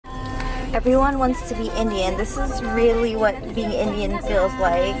Everyone wants to be Indian. This is really what being Indian feels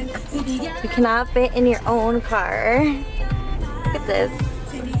like. You cannot fit in your own car. Look at this.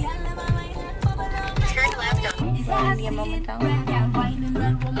 Turn left on India Momento.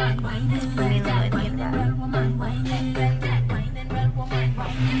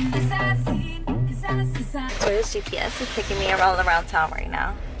 So this GPS is taking me around town right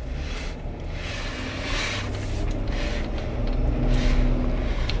now.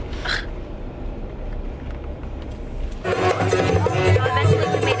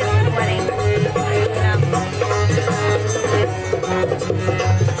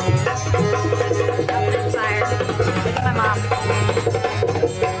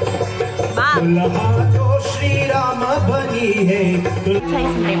 I'll tell you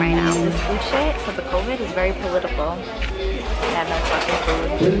something right now. This food shit, because of COVID, is very political. I have no fucking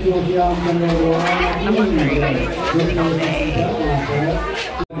food. I'm hungry.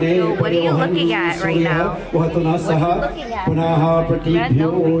 So what are you looking at right now? What are you looking at?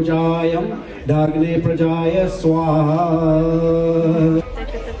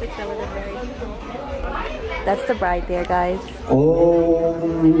 That's the bride there, guys.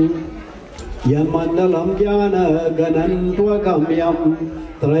 Yamandalam Jnana Ganantvagamyam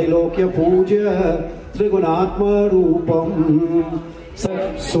Trailokya Puja Trigunatma Rupam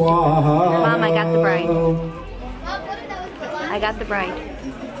Swaha. Mom, I got the bride. I got the bride.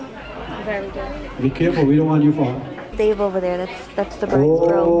 Very good. Be careful, we don't want you fall. Dave over there, that's the bride's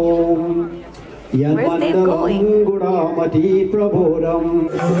bro. Where's Dave going?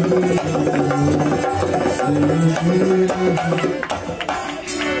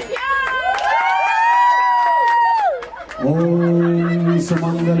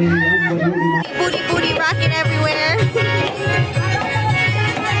 Booty, booty, rocking everywhere.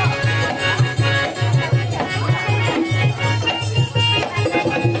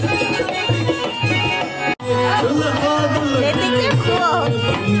 They think they're cool.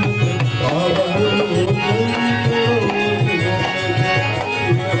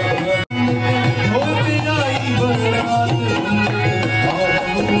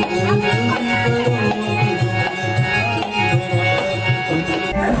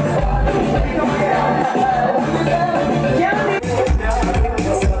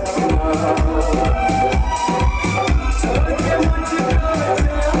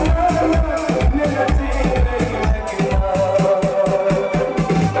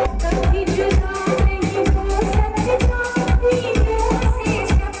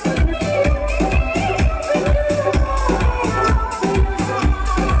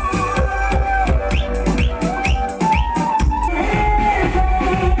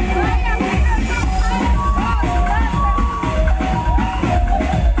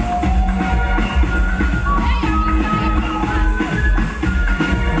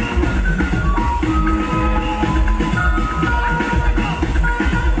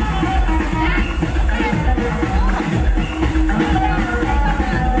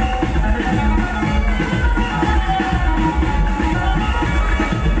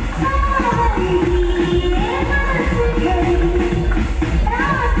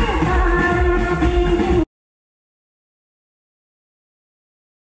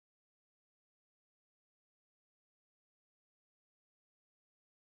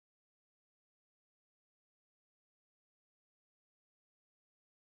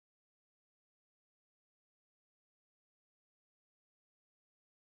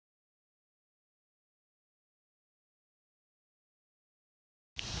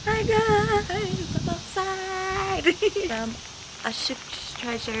 Hi guys, I'm outside from Ashok's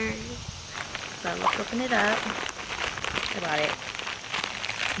Treasure. So let's open it up. I bought it.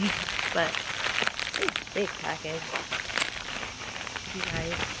 But it's a big package. You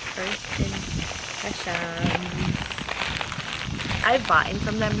guys, first impressions. I've bought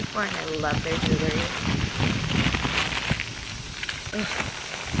from them before and I love their jewelry. Ugh.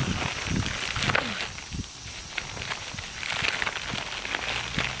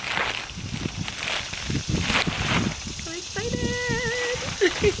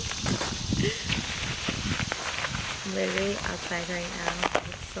 I'm literally outside right now.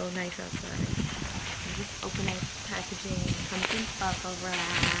 It's so nice outside. I'm just opening packaging. Comes in bubble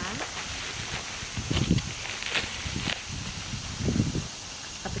wrap.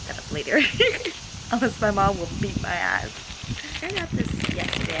 I'll pick that up later. Unless my mom will beat my ass. I got this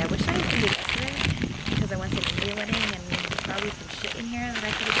yesterday. I wish I opened it yesterday because I went to an India wedding and there's probably some shit in here that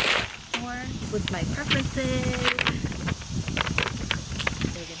I could have got more with my preferences.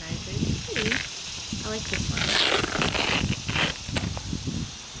 I like this one.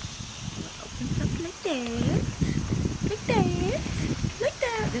 It opens up like that. Like that. Like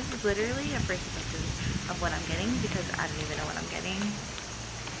that. This is is literally a first impression of what I'm getting because I don't even know what I'm getting.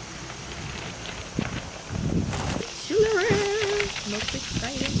 Most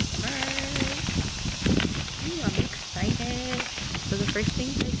exciting part. Ooh, I'm excited. So the first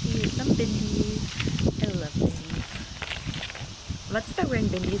things I see is some bindies. I love bindies. I'm about to start wearing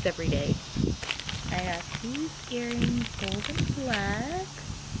bindies every day. I got these earrings, gold and black.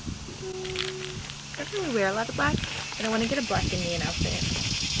 I don't really wear a lot of black, but I want to get a black Indian outfit.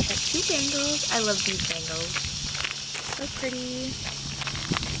 Got 2 bangles. I love these bangles. So pretty.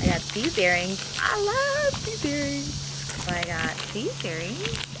 I got these earrings. I love these earrings. So I got these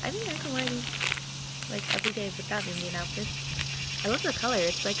earrings. I think I can wear these like every day without Indian outfits. I love the color.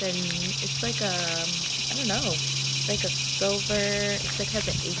 It's like a, I don't know. It's like a silver. It's like has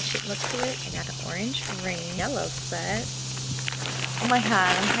an ancient look to it. I got an orange ring, yellow set. Oh my god,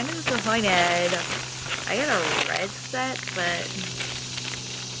 I'm kind of disappointed. I got a red set, but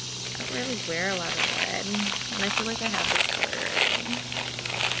I don't really wear a lot of red, and I feel like I have this color already.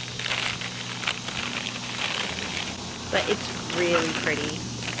 But it's really pretty.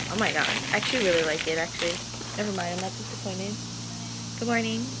 Oh my god, I actually really like it. Actually, never mind, I'm not disappointed. Good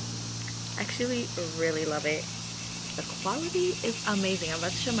morning. Actually, really love it. The quality is amazing. I'm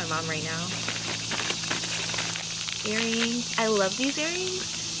about to show my mom right now. Earrings. I love these earrings.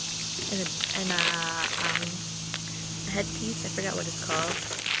 And a headpiece. I forgot what it's called.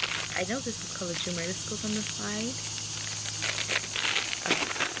 I know this is called a jumar. This goes on the side.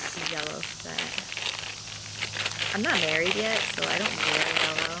 A yellow set. I'm not married yet, so I don't wear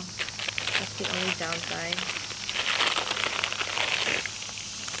yellow. That's the only downside.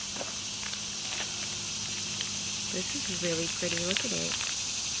 This is really pretty. Look at it.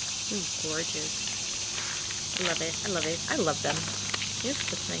 This is gorgeous. I love it. I love it. I love them. They have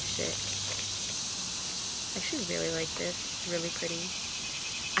such nice shit. I actually really like this. It's really pretty.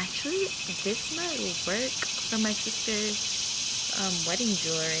 Actually, this might work for my sister's wedding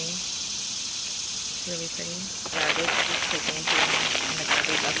jewelry. It's really pretty. Garbage is taken into the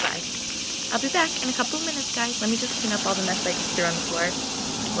garbage outside. I'll be back in a couple of minutes, guys. Let me just clean up all the mess I just threw on the floor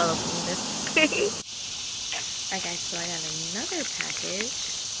while opening this. Alright guys, so I got another package.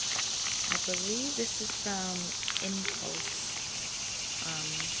 I believe this is from Impulse.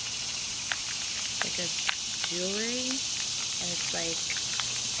 Like a jewelry, and it's like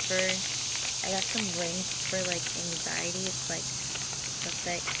for, I got some rings for like anxiety. It's like stuff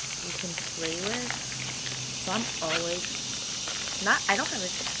that you can play with. So I'm always I don't have it.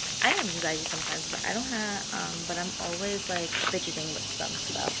 I have anxiety sometimes, but I don't have but I'm always like fidgeting with some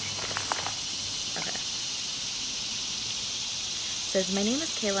stuff. Okay. Says, my name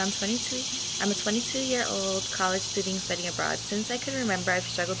is Kayla. I'm a 22-year-old college student studying abroad. Since I can remember, I've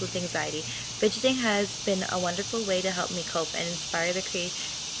struggled with anxiety. Fidgeting has been a wonderful way to help me cope and inspire the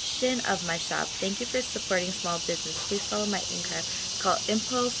creation of my shop. Thank you for supporting small business. Please follow my Instagram. It's called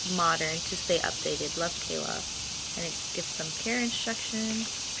Impulse Modern to stay updated. Love, Kayla. And it gives some care instructions.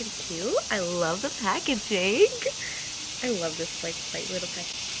 Pretty cute. I love the packaging. I love this like light little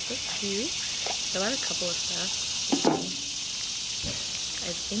package. So cute. I got a couple of stuff.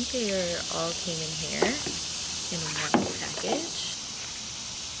 I think they all came in here in one package.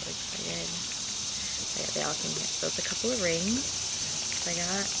 So excited. So yeah, they all came here. So it's a couple of rings. So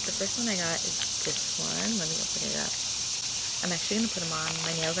the first one I got is this one. Let me open it up. I'm actually going to put them on.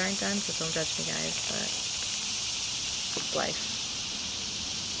 My nails aren't done, so don't judge me, guys, but it's life.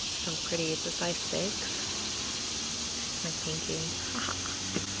 It's so pretty. It's a size 6. It's my pinky.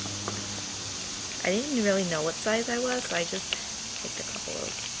 I didn't really know what size I was, so I just picked a couple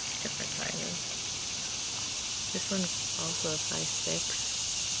of different sizes. This one's also a size 6.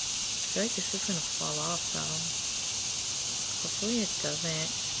 I feel like this is gonna fall off though. Hopefully it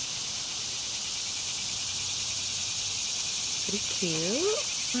doesn't. Pretty cute.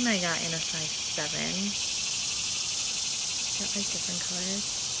 This one I got in a size 7. Got like different colors.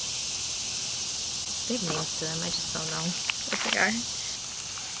 They have names to them, I just don't know what they are.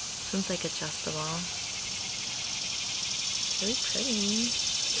 This one's like adjustable. Really pretty.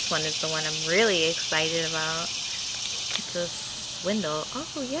 This one is the one I'm really excited about. It's a swindle.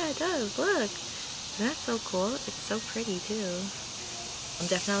 Oh yeah, it does. Look. Isn't that so cool? It's so pretty too. I'm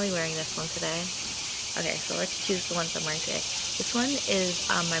definitely wearing this one today. Okay, so let's choose the ones I'm wearing today. This one is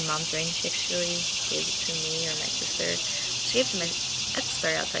my mom's ring. She actually gave it to me or my sister. She gave it to my... That's a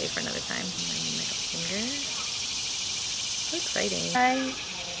story I'll tell you for another time. My middle finger. So exciting. Hi.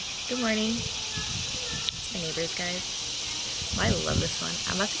 Good morning. It's my neighbors, guys. I love this one.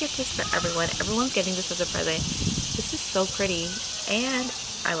 I'm about to get this for everyone. Everyone's getting this as a present. This is so pretty. And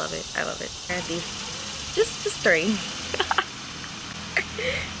I love it. I love it. I have these. Just 3.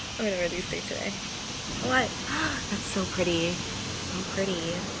 I'm gonna wear these two today. What? That's so pretty. So pretty.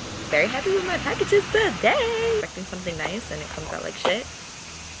 Very happy with my packages today. Expecting something nice and it comes out like shit.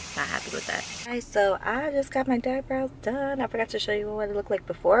 Not happy with that. Alright, so I just got my eyebrows done. I forgot to show you what it looked like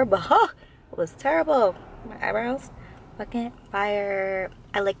before, but it was terrible. My eyebrows, fucking fire.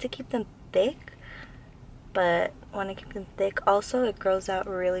 I like to keep them thick, but when I keep them thick also, it grows out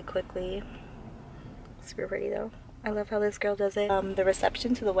really quickly. Super pretty though. I love how this girl does it. The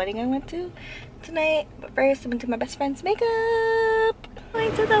reception to the wedding I went to tonight. But first, I went to my best friend's makeup. Going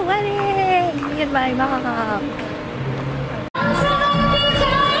to the wedding, me and my mom.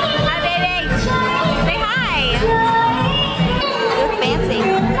 Hi, baby. Say hi. You look fancy.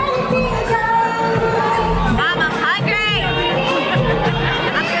 Mom, I'm hungry.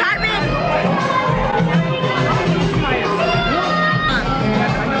 I'm starving. Say hi.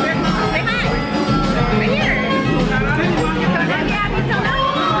 Right here.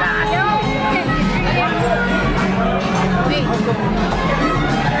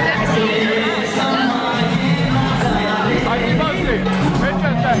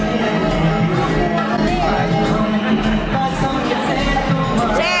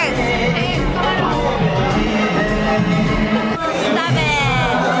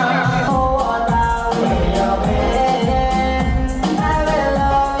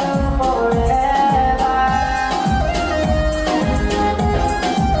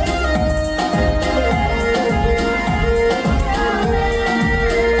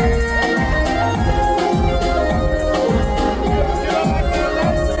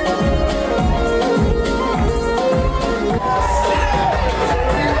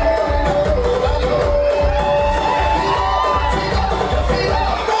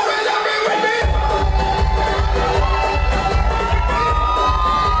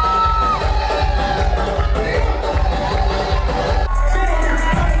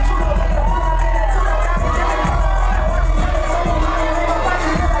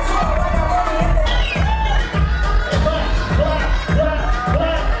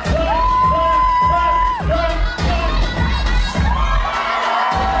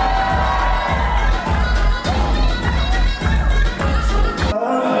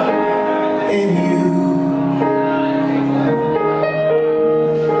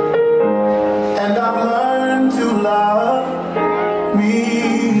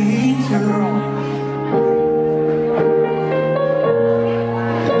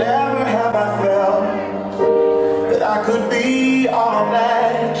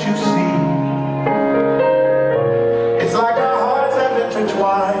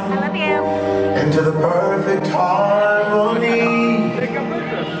 Into the perfect harmony.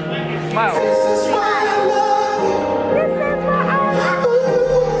 Smile. This is why I love you.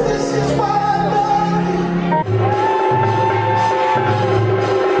 This is why I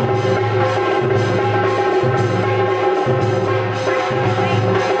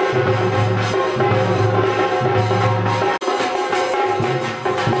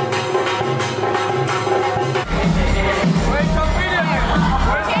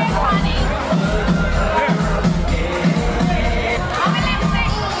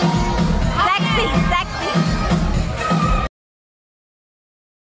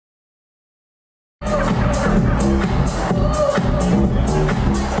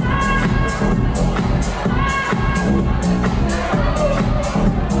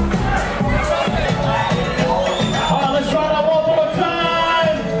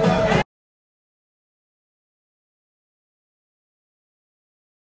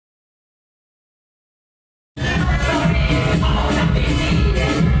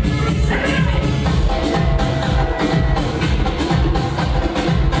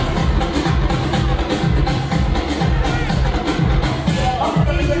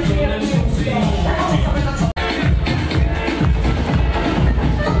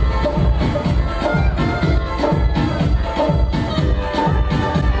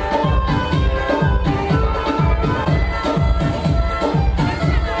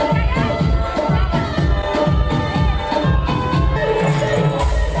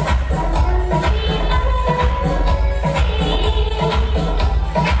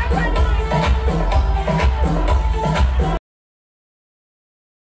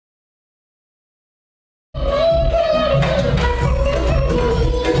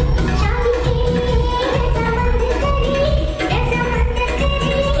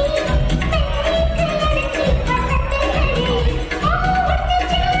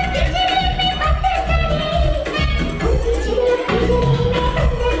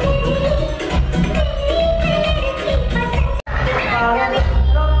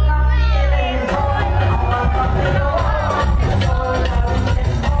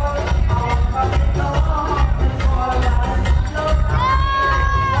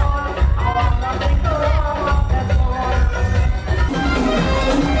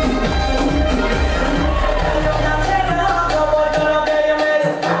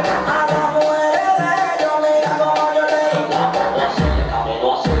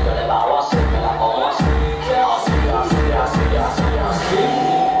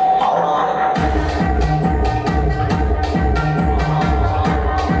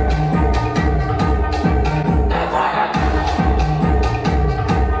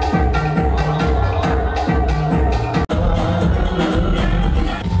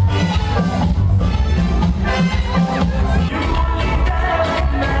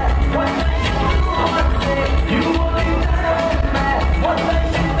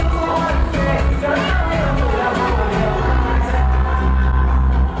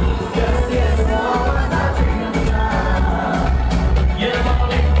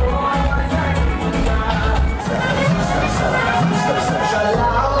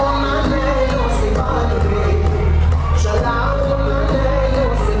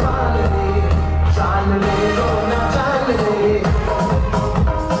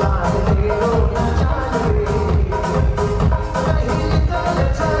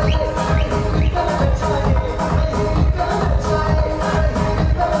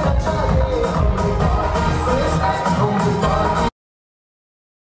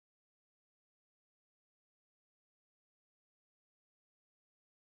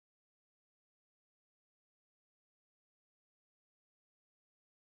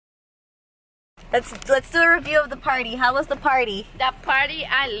Let's do a review of the party. How was the party? The party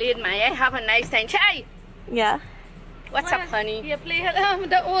I lead, man. I have a nice time. Chai! Yeah. What's up, honey? You play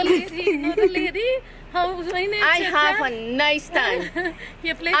the old lady, not the lady. How's my name? I have a nice time.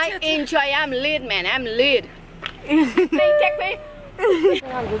 You play I enjoy. I'm lead, man. I'm lead. Hey, check me.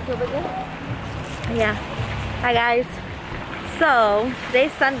 Yeah. Hi guys. So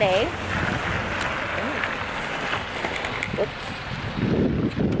today's Sunday. Oops.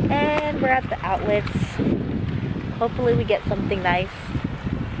 And we're at the outlets. Hopefully we get something nice.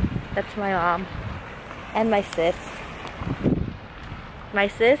 That's my mom and my sis. My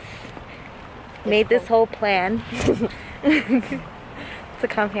sis made this whole plan to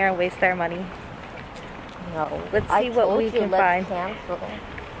come here and waste our money. No. Let's see what we can find. Yeah,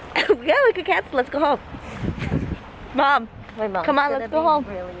 we could cancel. Let's go home. Mom, come on, let's go home.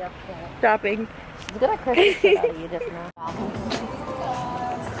 Really upset. Shopping. She's gonna curse the shit out of you just now.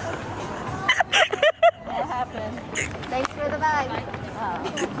 What happened? Thanks for the bag.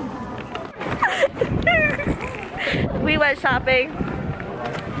 We went shopping.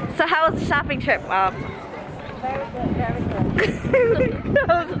 So how was the shopping trip, Mom? Very good, very good.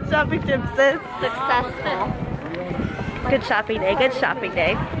 How was the shopping trip, sis? Successful. Good shopping day, good shopping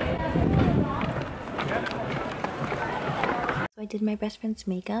day. So I did my best friend's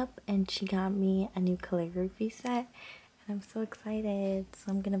makeup and she got me a new calligraphy set. And I'm so excited.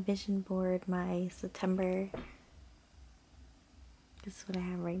 So I'm gonna vision board my September. This is what I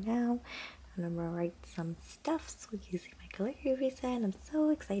have right now. And I'm gonna write some stuff so using my calligraphy set. And I'm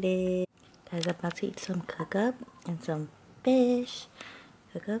so excited. Guys, I'm about to eat some cook-up and some fish.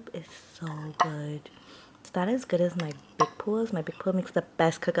 Cook-up is so good. It's not as good as my big pools. My big pool makes the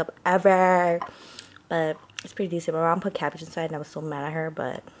best cook-up ever. But it's pretty decent. My mom put cabbage inside and I was so mad at her,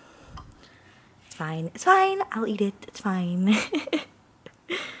 but it's fine. It's fine. I'll eat it. It's fine.